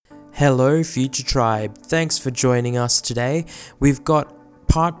Hello, Future Tribe. Thanks for joining us today. We've got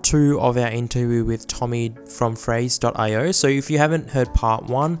part 2 of our interview with Tommy from Phrase.io. So if you haven't heard part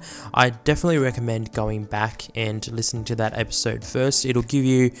 1, I definitely recommend going back and listening to that episode first. It'll give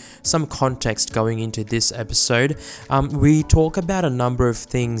you some context going into this episode. We talk about a number of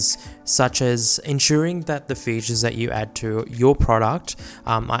things, such as ensuring that the features that you add to your product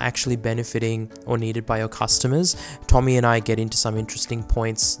are actually benefiting or needed by your customers. Tommy and I get into some interesting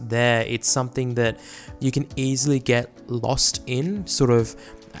points there. It's something that you can easily get lost in, sort of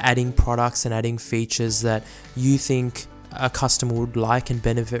adding products and adding features that you think a customer would like and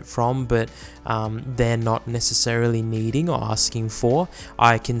benefit from, but they're not necessarily needing or asking for.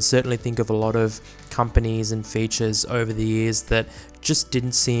 I can certainly think of a lot of companies and features over the years that just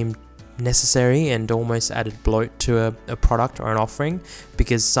didn't seem necessary and almost added bloat to a product or an offering,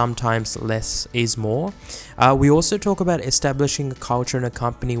 because sometimes less is more. We also talk about establishing a culture in a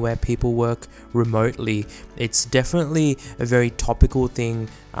company where people work remotely. It's definitely a very topical thing,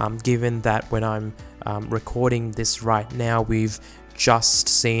 given that when I'm recording this right now, we've just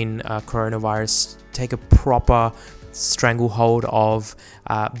seen coronavirus take a proper stranglehold of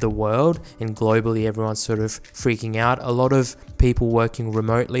the world, and globally everyone's sort of freaking out. A lot of people working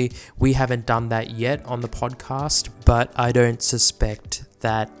remotely. We haven't done that yet on the podcast, but I don't suspect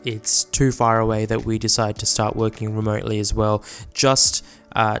that it's too far away that we decide to start working remotely as well, just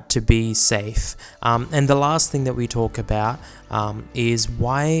to be safe. And the last thing that we talk about is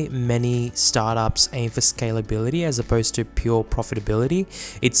why many startups aim for scalability as opposed to pure profitability.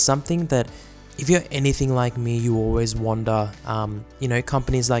 It's something that, if you're anything like me, you always wonder,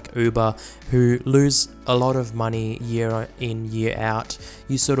 companies like Uber who lose a lot of money year in, year out,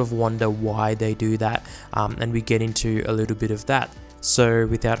 you sort of wonder why they do that, and we get into a little bit of that. So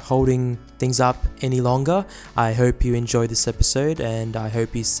without holding things up any longer, I hope you enjoy this episode and I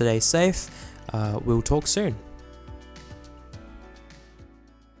hope you stay safe. We'll talk soon.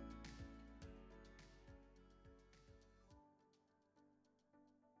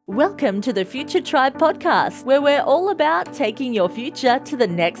 Welcome to the Future Tribe podcast, where we're all about taking your future to the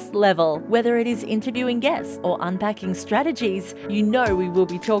next level. Whether it is interviewing guests or unpacking strategies, you know we will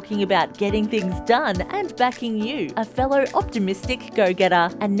be talking about getting things done and backing you, a fellow optimistic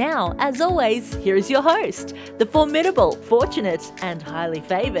go-getter. And now, as always, here is your host, the formidable, fortunate and highly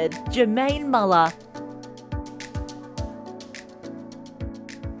favoured Jermaine Muller.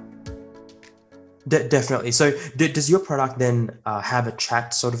 Definitely. So does your product then have a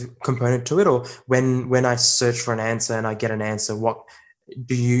chat sort of component to it, or when I search for an answer and I get an answer, what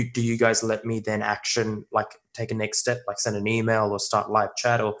do you guys let me then action, like take a next step, like send an email or start live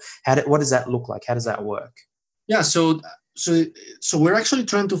chat, or what does that look like? How does that work? Yeah, so we're actually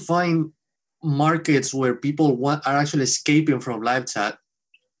trying to find markets where people are actually escaping from live chat,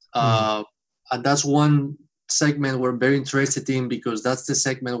 and that's one segment we're very interested in, because that's the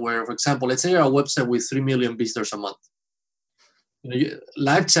segment where, for example, let's say you're a website with 3 million visitors a month.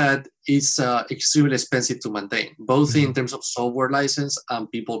 Live chat is extremely expensive to maintain, both in terms of software license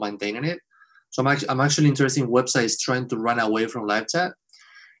and people maintaining it. So I'm actually interested in websites trying to run away from live chat.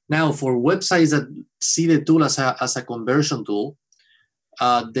 Now, for websites that see the tool as a conversion tool,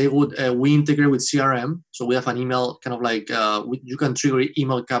 we integrate with CRM. So we have an email, kind of like you can trigger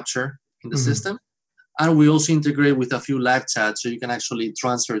email capture in the system. And we also integrate with a few live chats, so you can actually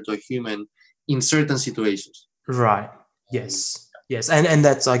transfer to a human in certain situations. Right. Yes. And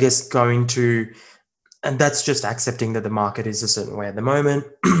that's, I guess, and that's just accepting that the market is a certain way at the moment.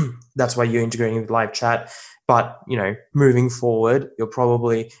 That's why you're integrating with live chat. But, moving forward, you're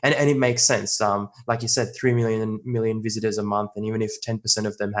probably, and it makes sense. Like you said, 3 million visitors a month. And even if 10%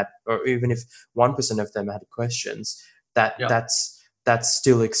 of them or even if 1% of them had questions, that's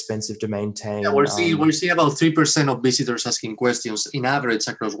still expensive to maintain. Yeah, we're seeing about 3% of visitors asking questions in average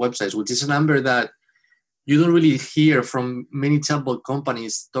across websites, which is a number that you don't really hear from many chatbot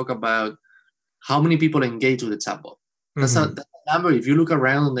companies talk about how many people engage with the chatbot. That's a number. If you look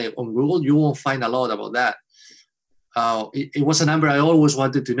around on Google, you won't find a lot about that. It was a number I always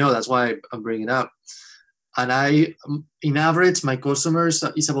wanted to know. That's why I'm bringing it up. And in average, my customers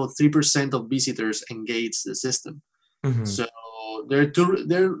is about 3% of visitors engage the system. So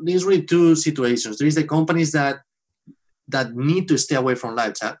there's really two situations. There is the companies that need to stay away from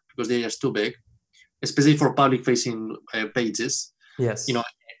live chat because they are just too big, especially for public-facing pages. Yes.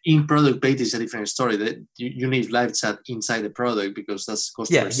 In product pages is a different story. That you need live chat inside the product because that's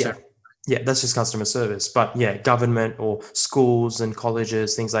customer service. Yeah, that's just customer service. But government or schools and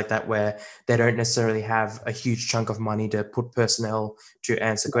colleges, things like that, where they don't necessarily have a huge chunk of money to put personnel to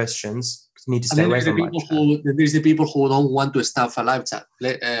answer questions. need to And stay then away there's the from live people chat. there's the people who don't want to staff a live chat.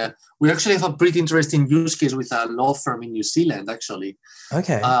 We actually have a pretty interesting use case with a law firm in New Zealand, actually.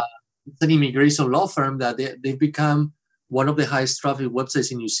 Okay. It's an immigration law firm that they've become one of the highest traffic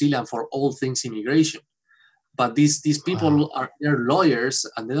websites in New Zealand for all things immigration. But these people they're lawyers,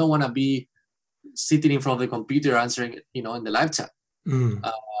 and they don't want to be sitting in front of the computer answering, in the live chat. And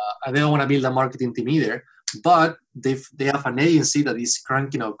they don't want to build a marketing team either. But they have an agency that is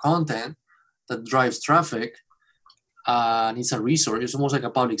cranking out content that drives traffic, and it's a resource. It's almost like a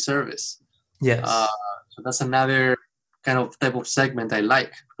public service. Yes. So that's another kind of type of segment I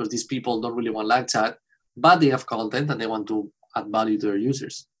like, because these people don't really want live chat, but they have content and they want to add value to their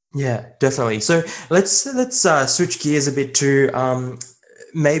users. Yeah, definitely. So let's switch gears a bit to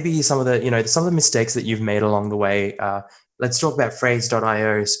maybe some of the mistakes that you've made along the way. Let's talk about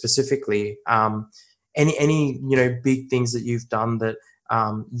Phrase.io specifically. Any big things that you've done that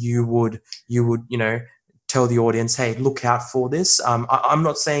you would tell the audience, hey, look out for this. I'm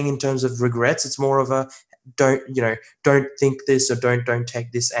not saying in terms of regrets. It's more of a don't think this, or don't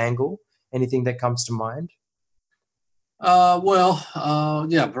take this angle. Anything that comes to mind?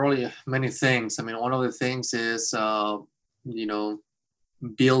 Yeah, probably many things. I mean, one of the things is, we've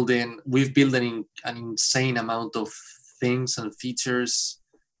built an insane amount of things and features,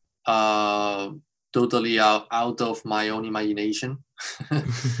 totally out of my own imagination.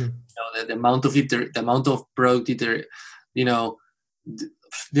 The amount of product,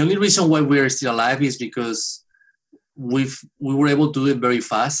 the only reason why we're still alive is because we were able to do it very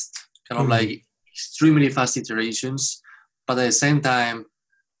fast, kind of like extremely fast iterations. But at the same time,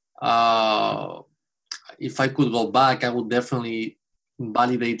 if I could go back, I would definitely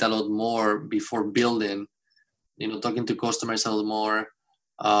validate a lot more before building, talking to customers a lot more.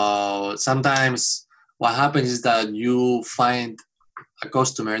 Sometimes what happens is that you find a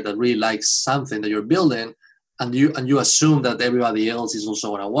customer that really likes something that you're building, and you assume that everybody else is also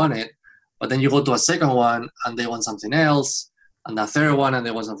going to want it. But then you go to a second one and they want something else, and a third one and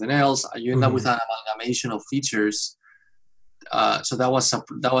they want something else. And you end up with an amalgamation of features. So that was a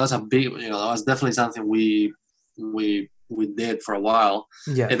big, that was definitely something we did for a while.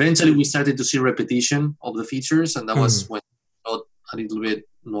 Yeah. Eventually, we started to see repetition of the features, and that was when it got a little bit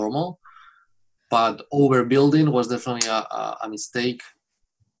normal. But overbuilding was definitely a mistake.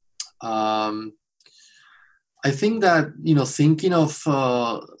 I think that thinking of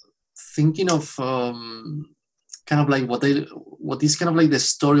kind of like what is kind of like the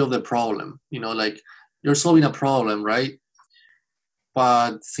story of the problem. Like you're solving a problem, right?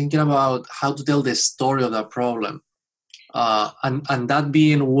 But thinking about how to tell the story of that problem, and that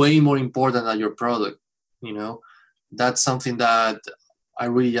being way more important than your product, that's something that I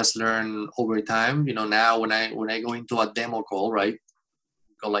really just learned over time. Now when I go into a demo call, right,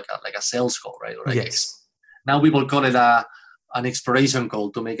 go like a sales call, right? Or yes. Now people call it an exploration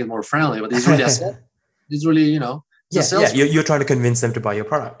call to make it more friendly, but it's really it's really You're trying to convince them to buy your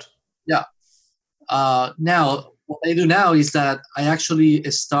product. Yeah. Now what I do now is that I actually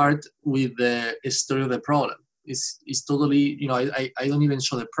start with the story of the problem. It's totally, I don't even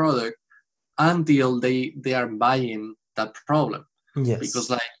show the product until they are buying that problem. Yes. Because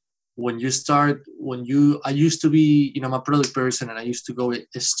like I used to be, I'm a product person, and I used to go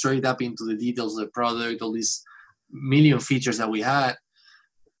straight up into the details of the product, all these million features that we had,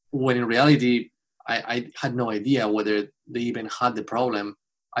 when in reality, I had no idea whether they even had the problem.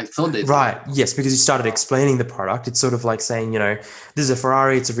 I thought they did. Right. Yes, because you started explaining the product. It's sort of like saying, this is a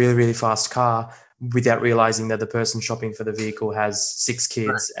Ferrari, it's a really, really fast car, without realizing that the person shopping for the vehicle has 6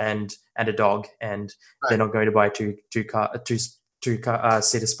 kids and a dog, and they're not going to buy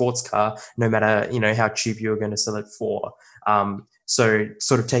two-seater sports car, no matter, how cheap you're going to sell it for. So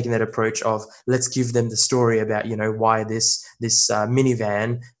sort of taking that approach of let's give them the story about, why this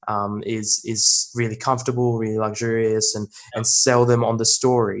minivan is really comfortable, really luxurious, and sell them on the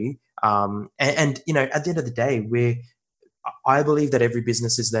story. And at the end of the day, I believe that every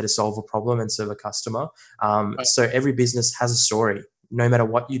business is there to solve a problem and serve a customer. So every business has a story, no matter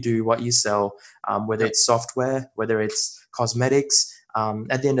what you do, what you sell, whether it's software, whether it's cosmetics.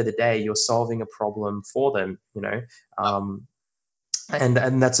 At the end of the day, you're solving a problem for them,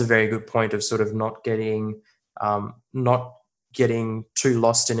 and that's a very good point of sort of not getting too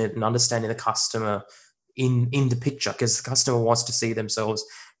lost in it and understanding the customer in the picture, because the customer wants to see themselves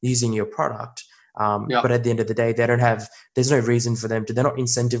using your product. But at the end of the day, there's no reason for them they're not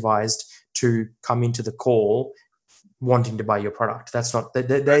incentivized to come into the call wanting to buy your product. That's not,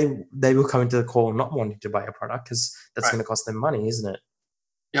 they will come into the call not wanting to buy your product, because that's going to cost them money, isn't it?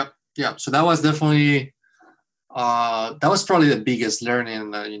 Yep. So that was definitely That was probably the biggest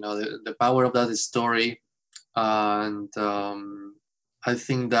learning. The power of that story, and I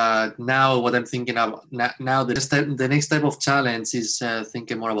think that now what I'm thinking of now the next type of challenge is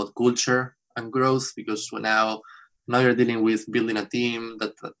thinking more about culture and growth, because now you're dealing with building a team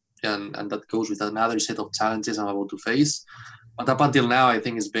and that goes with another set of challenges I'm about to face. But up until now, I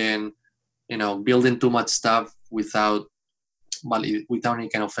think it's been building too much stuff without any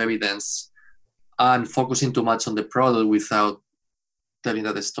kind of evidence, and focusing too much on the product without telling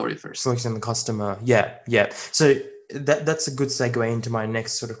that story first. Focusing on the customer. Yeah. So that's a good segue into my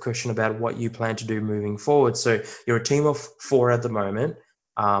next sort of question about what you plan to do moving forward. So you're a team of 4 at the moment.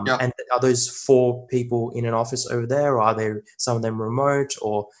 Yeah. And are those 4 people in an office over there, or are there some of them remote,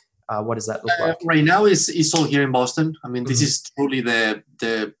 or what does that look like? Right now, it's all here in Boston. I mean, this is truly the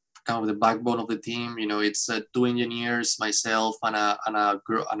kind of the backbone of the team. It's 2 engineers, myself, and a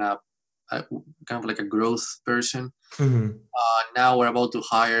kind of like a growth person. Now we're about to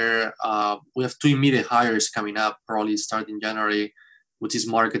hire. We have 2 immediate hires coming up, probably starting January, which is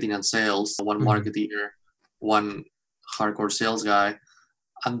marketing and sales. One marketer, one hardcore sales guy,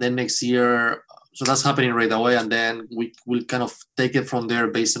 and then next year. So that's happening right away, and then we will kind of take it from there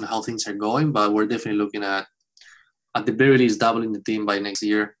based on how things are going. But we're definitely looking at the very least, doubling the team by next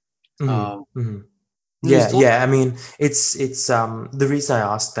year. Yeah. I mean, it's the reason I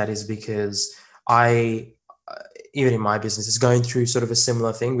asked that is because I, even in my business, is going through sort of a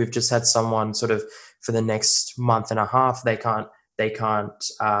similar thing. We've just had someone sort of for the next month and a half, they can't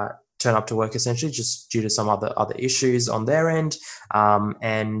turn up to work essentially just due to some other issues on their end, I'm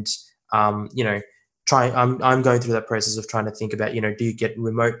going through that process of trying to think about, do you get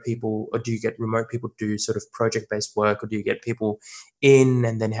remote people, or do you get remote people to do sort of project-based work, or do you get people in,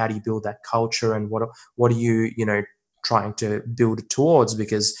 and then how do you build that culture, and what are you, trying to build towards?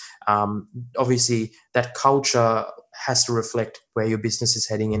 Because obviously that culture has to reflect where your business is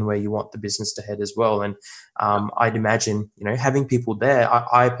heading and where you want the business to head as well. And I'd imagine, having people there,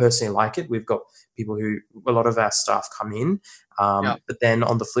 I personally like it. We've got people a lot of our staff come in, but then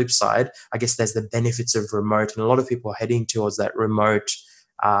on the flip side, I guess there's the benefits of remote, and a lot of people are heading towards that remote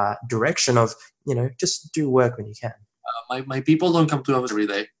direction of, just do work when you can. My people don't come to us every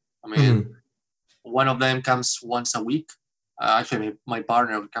day. I mean, one of them comes once a week. Actually, my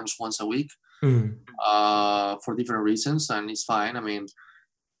partner comes once a week for different reasons, and it's fine. I mean,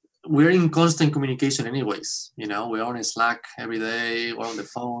 we're in constant communication anyways. We're on Slack every day. We're on the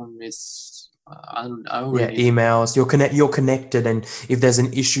phone. It's I don't really emails. You're connected, and if there's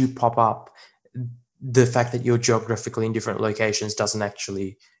an issue pop up, the fact that you're geographically in different locations doesn't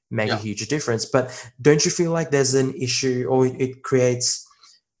actually make a huge difference. But don't you feel like there's an issue, or it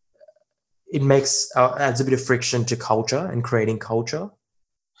adds a bit of friction to culture and creating culture?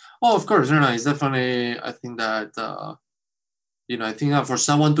 Oh, of course. No, it's definitely, I think that, I think that for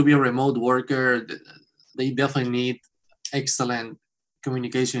someone to be a remote worker, they definitely need excellent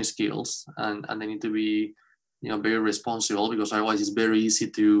communication skills, and they need to be, very responsible, because otherwise it's very easy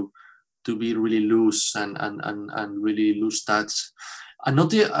to be really loose and really lose touch. And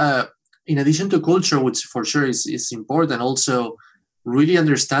not in addition to culture, which for sure is important, also really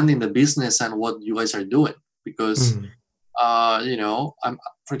understanding the business and what you guys are doing, because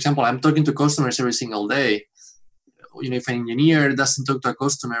for example, I'm talking to customers every single day. If an engineer doesn't talk to a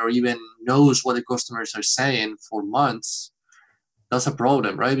customer or even knows what the customers are saying for months, that's a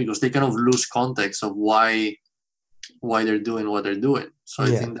problem, right? Because they kind of lose context of why they're doing what they're doing. So I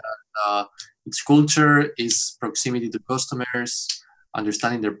think that its culture is proximity to customers,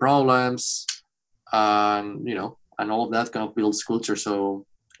 understanding their problems, and and all of that kind of builds culture. So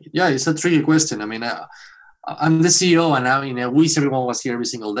it's a tricky question. I mean, I'm the CEO, and I wish everyone was here every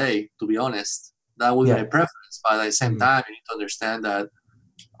single day, to be honest. That would be my preference. But at the same time, you need to understand that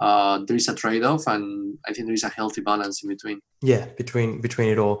there is a trade-off, and I think there is a healthy balance in between. Yeah, between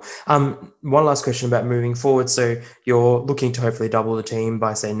it all. One last question about moving forward. So you're looking to hopefully double the team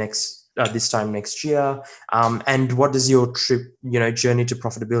by, say, this time next year. And what does your trip, journey to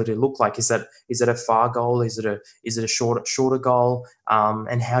profitability look like? Is that a far goal? Is it a shorter goal?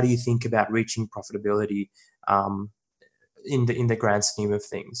 And how do you think about reaching profitability in the grand scheme of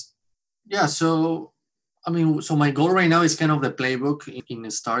things? Yeah. So, my goal right now is kind of the playbook in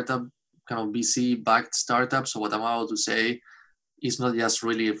a startup, kind of VC-backed startup. So what I'm about to say is not just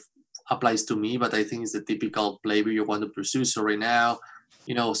really applies to me, but I think it's the typical playbook you want to pursue. So right now,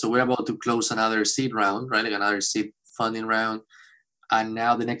 so we're about to close another seed round, right? Like another seed funding round. And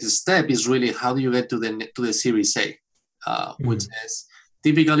now the next step is really, how do you get to the Series A, which is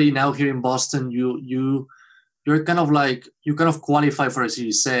typically now here in Boston, you you're kind of like, you kind of qualify for a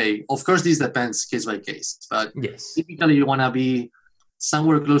Series A. Of course, this depends case by case, but Yes. typically you want to be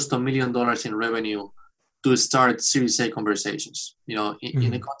somewhere close to $1 million in revenue to start Series A conversations. You know,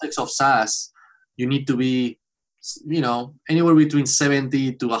 in the context of SaaS, you need to be, you know, anywhere between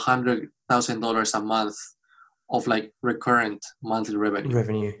 $70,000 to $100,000 a month of like recurrent monthly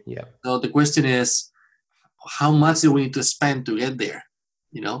revenue. Yeah. So the question is, how much do we need to spend to get there?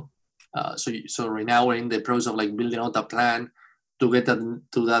 You know, so right now we're in the process of like building out a plan to get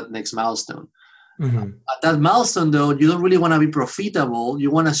to that next milestone. At that milestone, though, you don't really want to be profitable. You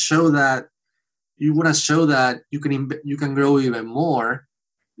want to show that you can grow even more.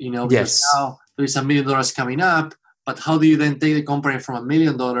 You know, because now there's $1 million coming up. But how do you then take the company from $1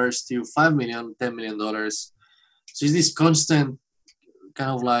 million to $5 million, $10 million? So it's this constant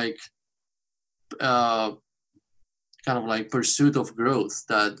kind of like pursuit of growth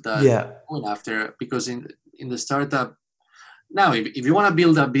that going after, because in the startup now, if you want to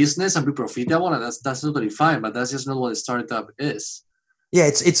build a business and be profitable, that's totally fine, but that's just not what a startup is. Yeah,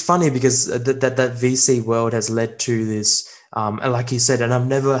 it's funny because that VC world has led to this, and like you said, and I've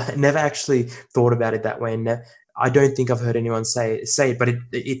never actually thought about it that way, and I don't think I've heard anyone say it, but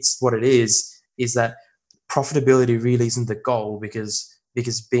it's what it is that profitability really isn't the goal, because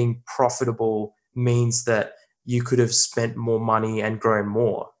being profitable means that you could have spent more money and grown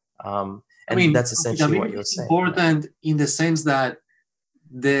more. And I mean, that's essentially what you're saying. Important in the sense that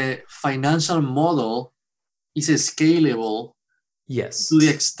the financial model is scalable. Yes. To the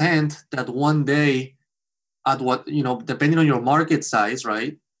extent that one day, at what, you know, depending on your market size,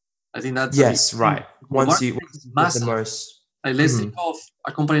 right? I think that's right. Once you massive. The most. Like, let's think of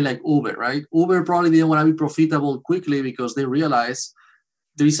a company like Uber, right? Uber probably didn't want to be profitable quickly because they realized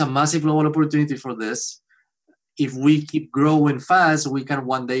there is a massive global opportunity for this. If we keep growing fast, we can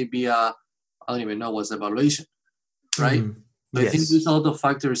one day be I don't even know what's the valuation, right? But I think there's a lot of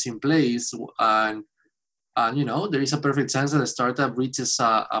factors in place, and you know, there is a perfect chance that a startup reaches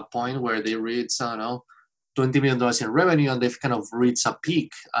a point where they reach, I don't know, $20 million in revenue, and they've kind of reached a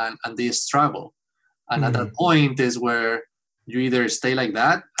peak, and they struggle. And at that point is where you either stay like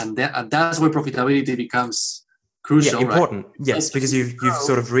that, and that's where profitability becomes crucial. Yeah, important. Right? Yes, because you've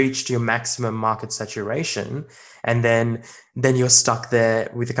sort of reached your maximum market saturation, and then you're stuck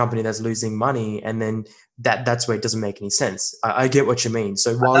there with a company that's losing money, and then that's where it doesn't make any sense. I get what you mean.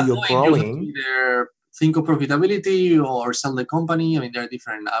 So while you're growing, you either think of profitability or sell the company. I mean, there are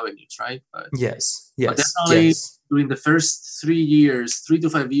different avenues, right? But yes. But definitely during the first 3 to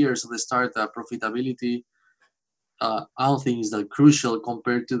 5 years of the startup, profitability, I don't think is that crucial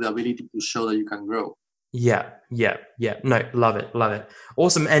compared to the ability to show that you can grow. Yeah. No, love it.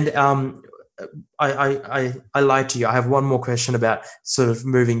 Awesome. And I lied to you. I have one more question about sort of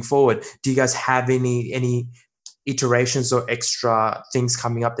moving forward. Do you guys have any iterations or extra things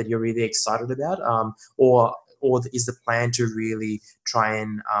coming up that you're really excited about? Or is the plan to really try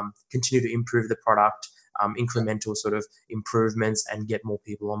and continue to improve the product, incremental sort of improvements, and get more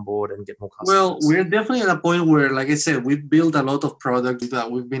people on board and get more customers? Well, we're definitely at a point where, like I said, we've built a lot of products that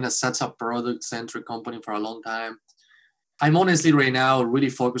we've been such a product-centric company for a long time. I'm honestly right now really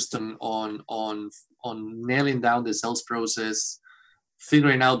focused on nailing down the sales process,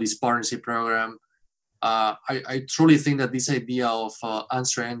 figuring out this partnership program. I truly think that this idea of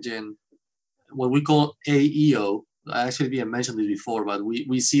answer engine, what we call AEO, I actually didn't mention this before, but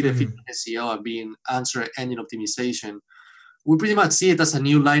we see the SEO as being answer engine optimization. We pretty much see it as a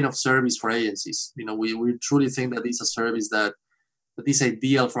new line of service for agencies. You know, we truly think that it's a service that is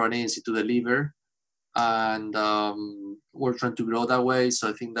ideal for an agency to deliver, and we're trying to grow that way. So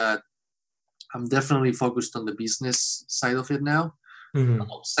I think that I'm definitely focused on the business side of it now. I'm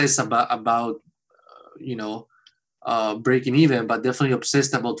obsessed about breaking even, but definitely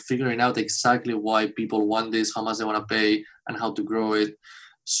obsessed about figuring out exactly why people want this, how much they want to pay, and how to grow it.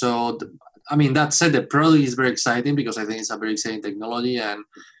 So, I mean, that said, the product is very exciting because I think it's a very exciting technology, and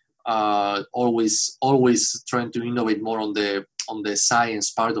always trying to innovate more on the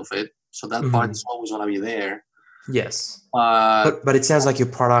science part of it. So that part is always going to be there. Yes, but it sounds like your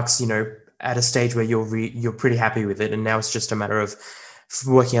product's, at a stage where you're pretty happy with it, and now it's just a matter of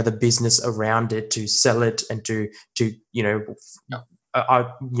working out the business around it to sell it and to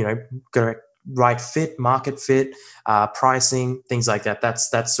go right fit, market fit, pricing, things like that.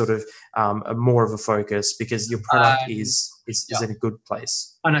 That's sort of more of a focus because your product is in a good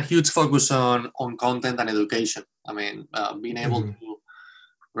place. And a huge focus on content and education. I mean, being able to,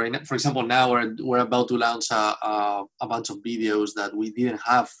 right now, for example, now we're about to launch a bunch of videos that we didn't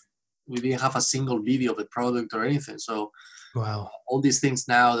have a single video of the product or anything. So wow, all these things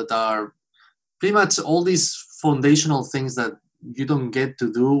now that are pretty much all these foundational things that you don't get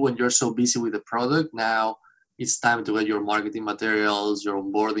to do when you're so busy with the product. Now it's time to get your marketing materials, your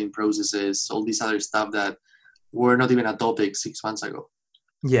onboarding processes, all this other stuff that were not even a topic 6 months ago.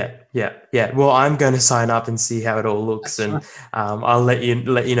 Yeah. Well, I'm going to sign up and see how it all looks, and I'll let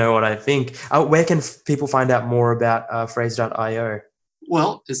you know what I think. Where can people find out more about Phrase.io?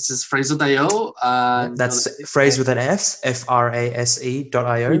 Well, it's just Phrase.io. And that's Phrase with an F,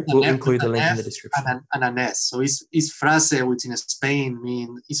 Frase.io. We'll include the link in the description. And an S. So it's frase, which in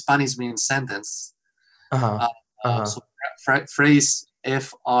Spanish means sentence. So Phrase,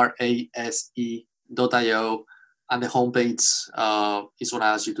 Frase.io. And the homepage is going to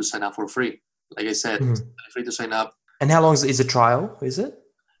ask you to sign up for free. Like I said, it's free to sign up. And how long is a trial? Is it?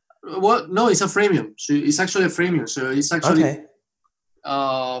 Well, no, it's a freemium. So it's actually a freemium. So it's actually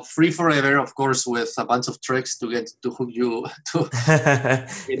free forever, of course, with a bunch of tricks to hook you to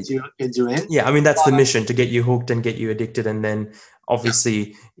get you in. Yeah, I mean that's the mission, to get you hooked and get you addicted, and then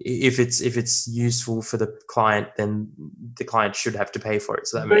obviously if it's useful for the client, then the client should have to pay for it.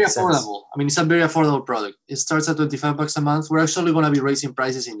 So that makes sense. Very affordable. I mean, it's a very affordable product. It starts at $25 a month. We're actually going to be raising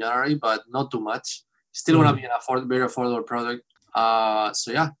prices in January, but not too much. Still going to be an very affordable product.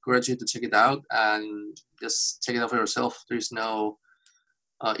 So yeah, encourage you to check it out and just check it out for yourself. There is no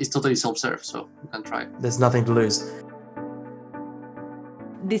it's totally self-serve, so you can try. There's nothing to lose.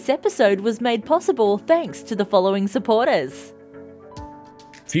 This episode was made possible thanks to the following supporters.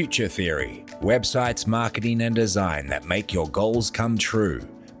 Future Theory, websites, marketing and design that make your goals come true.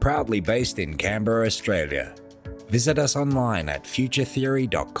 Proudly based in Canberra, Australia. Visit us online at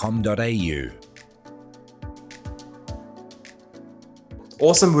futuretheory.com.au.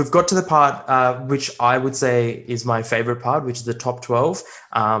 Awesome. We've got to the part which I would say is my favorite part, which is the top 12.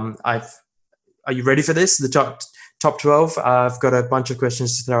 Are you ready for this? The top 12. I've got a bunch of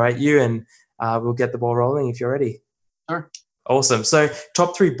questions to throw at you, and we'll get the ball rolling if you're ready. Sure. Awesome. So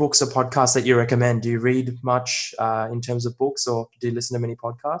top 3 books or podcasts that you recommend. Do you read much in terms of books, or do you listen to many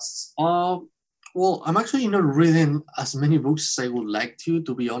podcasts? Well, I'm actually not reading as many books as I would like to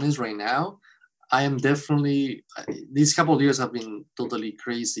be honest, right now. I am definitely, these couple of years have been totally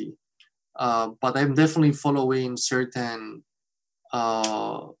crazy, but I'm definitely following certain,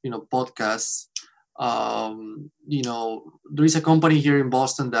 podcasts. There is a company here in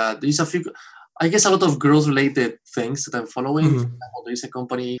Boston that there's a lot of growth related things that I'm following. For example, there is a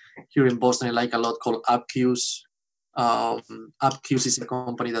company here in Boston I like a lot called Appcues. Appcues is a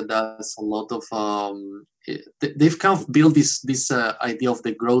company that does a lot of, they've kind of built this idea of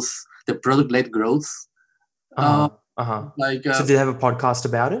the growth, the product-led growth. So do they have a podcast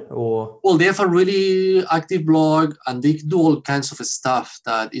about it, or? Well, they have a really active blog, and they do all kinds of stuff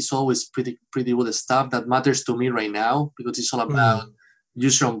that is always pretty good stuff that matters to me right now, because it's all about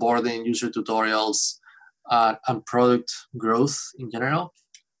user onboarding, user tutorials, and product growth in general.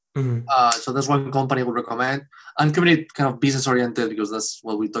 So that's one company I would recommend. And keeping it kind of business oriented, because that's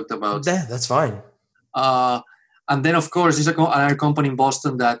what we talked about. Yeah, that's fine. And then, of course, there's another company in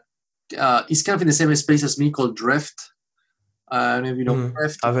Boston that is kind of in the same space as me, called Drift. I don't know if you know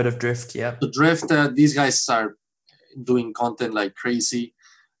Drift. I've heard of Drift, yeah. The Drift, these guys are doing content like crazy.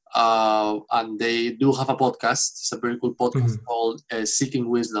 And they do have a podcast. It's a very cool podcast called Seeking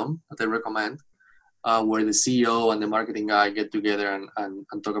Wisdom that I recommend, where the CEO and the marketing guy get together and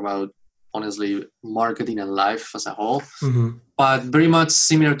talk about, honestly, marketing and life as a whole. But very much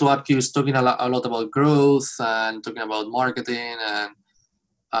similar to Appcues, talking a lot about growth and talking about marketing. And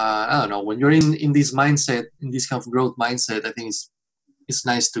I don't know, when you're in this mindset, in this kind of growth mindset, I think it's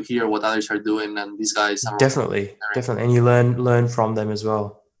nice to hear what others are doing, and these guys are definitely, and you learn from them as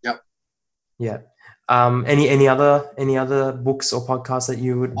well. Yeah. Any other books or podcasts that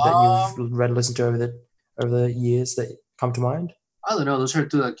you've read or listened to over the years that come to mind? I don't know. Those are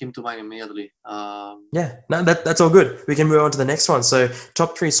 2 that came to mind immediately. That's all good. We can move on to the next one. So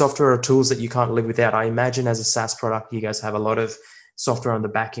top 3 software or tools that you can't live without. I imagine as a SaaS product, you guys have a lot of software on the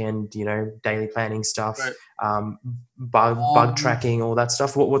back end, daily planning stuff, right. Bug tracking, all that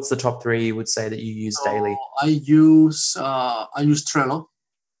stuff. What's the top 3 you would say that you use daily? I use Trello.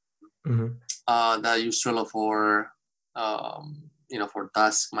 That I use Trello for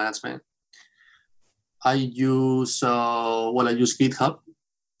task management. I use GitHub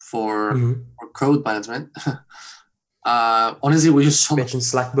for code management. Honestly, we use you mentioned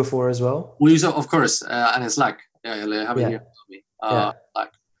Slack before as well. We use, of course, and Slack. I have it here with me. Slack.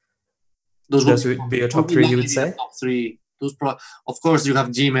 Those would be your top 3, you would say? Top 3. Of course, you have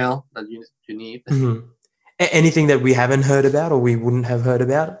Gmail that you need. Anything that we haven't heard about or we wouldn't have heard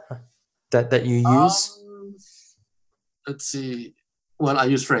about that you use? Let's see. Well, I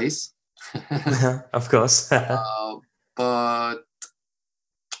use Phrase. Of course. But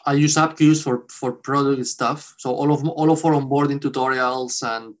I use AppQs for product stuff. So all of our onboarding tutorials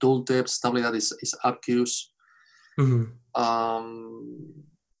and tool tips, stuff like that is AppQs. Mhm.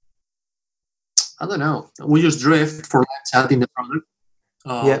 I don't know. We use Drift for live chat in the product.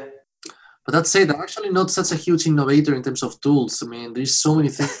 Yeah. But that said, I'm actually not such a huge innovator in terms of tools. I mean, there's so many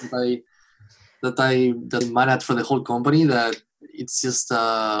things that I manage for the whole company that it's just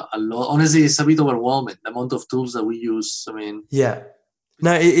a lot. Honestly, it's a bit overwhelming, the amount of tools that we use. I mean, Yeah.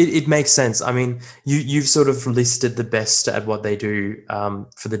 No, it makes sense. I mean, you've sort of listed the best at what they do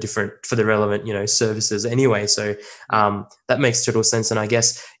for the relevant services anyway. So that makes total sense. And I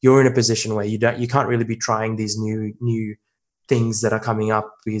guess you're in a position where you can't really be trying these new things that are coming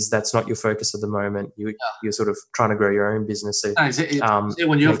up because that's not your focus at the moment. You're sort of trying to grow your own business. So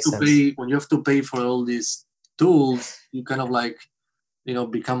when you have makes to sense. pay for all these tools, you kind of like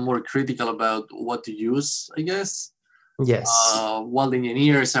become more critical about what to use, I guess. Yes. While the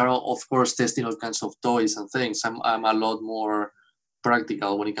engineers are, of course, testing all kinds of toys and things, I'm a lot more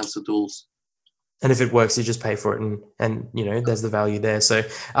practical when it comes to tools. And if it works, you just pay for it, and there's the value there. So,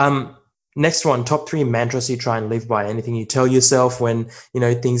 next one, top 3 mantras you try and live by. Anything you tell yourself when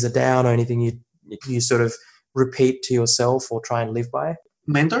things are down, or anything you sort of repeat to yourself or try and live by.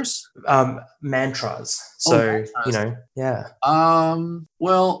 Mentors? Mantras. So mantras. Yeah.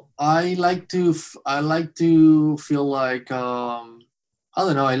 Well, I like to feel like I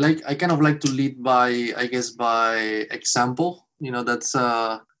don't know. I kind of like to lead by, I guess, by example. That's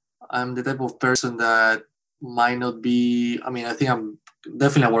I'm the type of person that might not be. I mean, I think I'm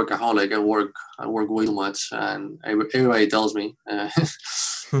definitely a workaholic. I work way too much, and everybody tells me. But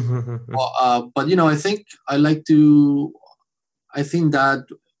I think I think that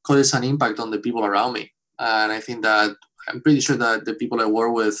causes an impact on the people around me, and I think that I'm pretty sure that the people I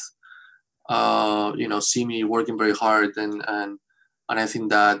work with, see me working very hard, and I think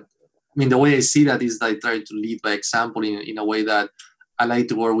that, I mean, the way I see that is that I try to lead by example in a way that I like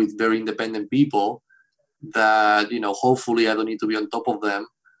to work with very independent people that hopefully I don't need to be on top of them,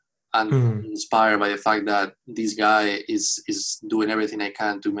 and inspired by the fact that this guy is doing everything I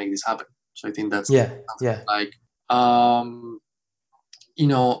can to make this happen. So I think that's like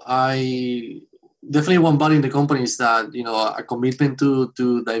I definitely one value in the company is that a commitment to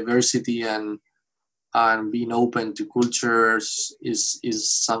diversity and being open to cultures is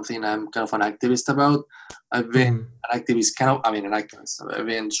something I'm kind of an activist about. I've been an activist, an activist. I've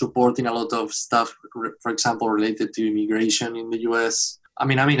been supporting a lot of stuff, for example, related to immigration in the US. I'm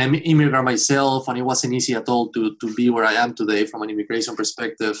an immigrant myself, and it wasn't easy at all to be where I am today from an immigration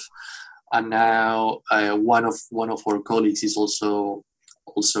perspective. And now one of our colleagues is also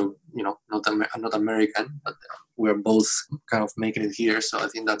not American, but we're both kind of making it here. So I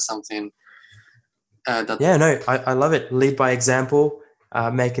think that's something. I love it. Lead by example,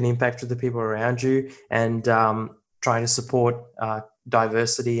 make an impact with the people around you, and trying to support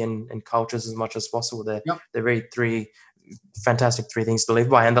diversity and cultures as much as possible. They're very three fantastic things to live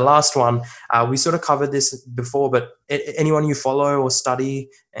by. And the last one, we sort of covered this before, but anyone you follow or study,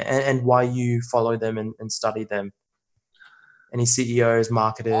 and why you follow them and study them. Any CEOs,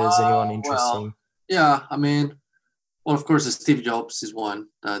 marketers, anyone interesting? Well, of course, Steve Jobs is one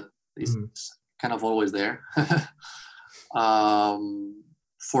that is kind of always there.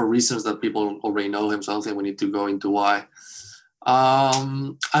 For reasons that people already know him, so I don't think we need to go into why.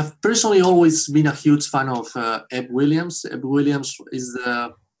 I've personally always been a huge fan of Eb Williams. Eb Williams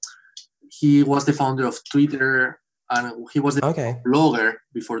he was the founder of Twitter, and he was the blogger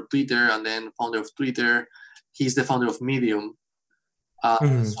before Twitter, and then founder of Twitter. He's the founder of Medium.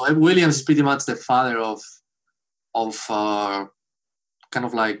 So Eb Williams is pretty much the father of kind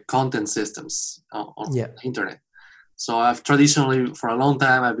of like content systems on the internet. So I've traditionally, for a long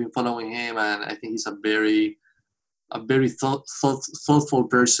time, I've been following him, and I think he's a very thoughtful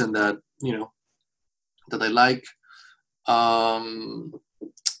person that that I like.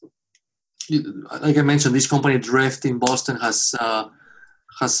 Like I mentioned, this company Drift in Boston has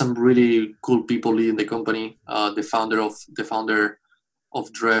some really cool people leading the company. The founder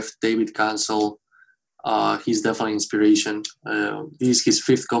of Drift, David Cancel, he's definitely inspiration. This is his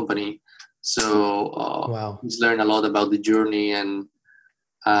 5th company, so he's learned a lot about the journey, and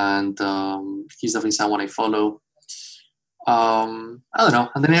he's definitely someone I follow. I don't know,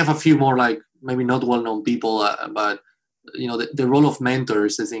 and then I have a few more, like maybe not well-known people, but the role of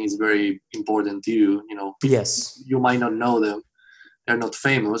mentors, I think, is very important too. Yes, you might not know them; they're not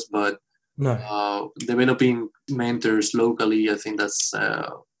famous, but developing mentors locally, I think that's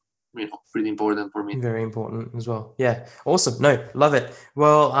pretty important for me. Very important as well. Yeah, awesome. No, love it.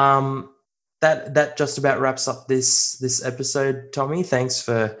 Well, that just about wraps up this episode, Tommy. Thanks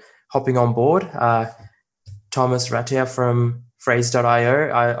for hopping on board. Thomas Ratia from Phrase.io.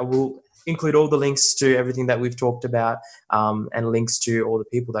 I will include all the links to everything that we've talked about, and links to all the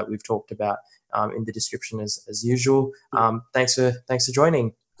people that we've talked about in the description as usual. Thanks for joining.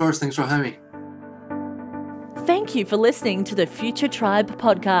 Of course, thanks for having me. Thank you for listening to the Future Tribe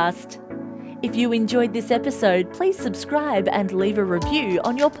podcast. If you enjoyed this episode, please subscribe and leave a review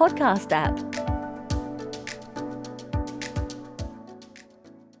on your podcast app.